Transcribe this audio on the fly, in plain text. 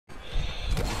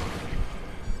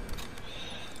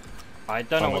I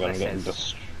don't know Oh my what god, I'm this getting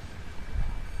is.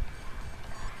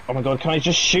 Oh my god, can I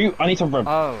just shoot? I need to run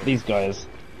Oh. these guys.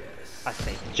 I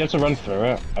see. Do you have to run through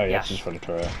it? Oh, you have Yes. to just run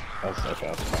through it. That's okay,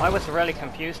 that's fine. I was really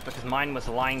confused because mine was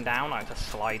lying down, I had to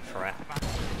slide through it.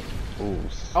 Ooh.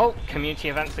 Oh, community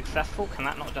event successful. Can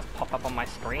that not just pop up on my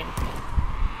screen?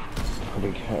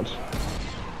 Pretty good.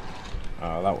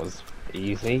 Oh, that was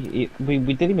easy. We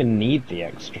didn't even need the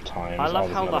extra time. I love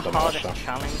how the another hardest demolisher.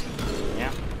 challenge...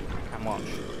 Yeah, and watch.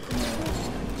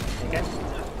 Okay.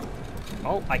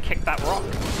 Oh, I kicked that rock,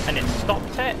 and it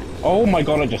stopped it. Oh my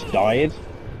god, I just died.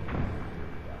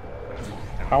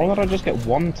 How did I just get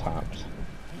one tapped?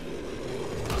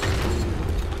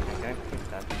 Okay, he's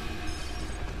dead.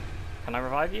 Can I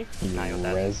revive you? No, you're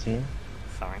dead. Resin?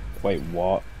 Sorry. Wait,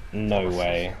 what? No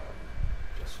way.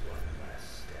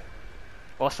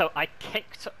 Also, I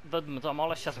kicked the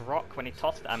demolisher's rock when he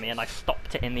tossed it at me, and I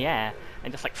stopped it in the air,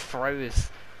 and just like froze.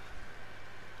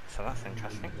 So that's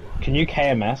interesting. Can you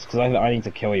KMS? Because I need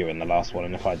to kill you in the last one,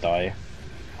 and if I die...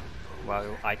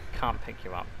 Well, I can't pick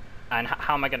you up. And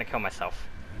how am I going to kill myself?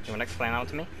 Do you want to explain that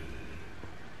to me?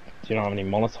 Do you not have any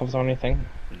Molotovs or anything?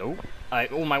 No.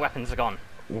 All my weapons are gone.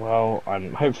 Well,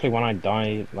 hopefully when I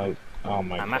die, like... Oh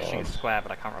my god. I'm mashing square,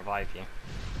 but I can't revive you.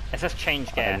 It says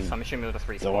change gear, so I'm assuming you'll just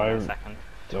respawn in a second.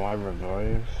 Do I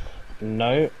revive?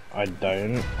 No, I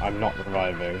don't. I'm not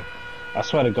reviving. I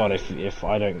swear to God, if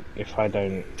I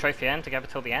don't... Trophy end together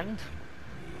till the end?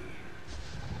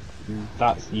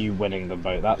 That's you winning the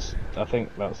vote. I think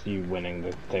that's you winning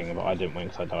the thing, but I didn't win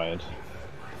because I died.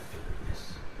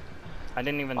 I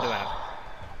didn't even do it.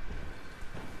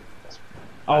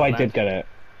 Oh, I did get it.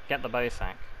 Get the bow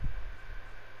sack.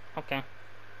 Okay.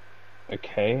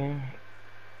 Okay.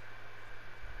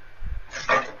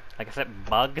 I guess it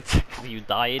bugged because you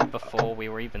died before we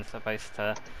were even supposed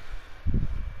to...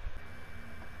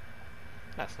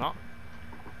 That's not.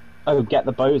 Oh, get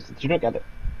the bows. Did you not get it?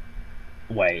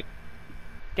 Wait.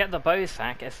 Get the bow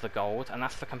sack is the gold, and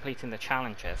that's for completing the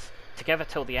challenges. Together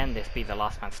till the end is be the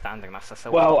last man standing, that's the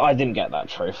silver. Well, I didn't get that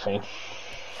trophy.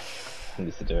 I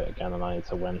need to do it again and I need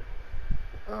to win.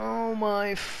 Oh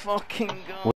my fucking god.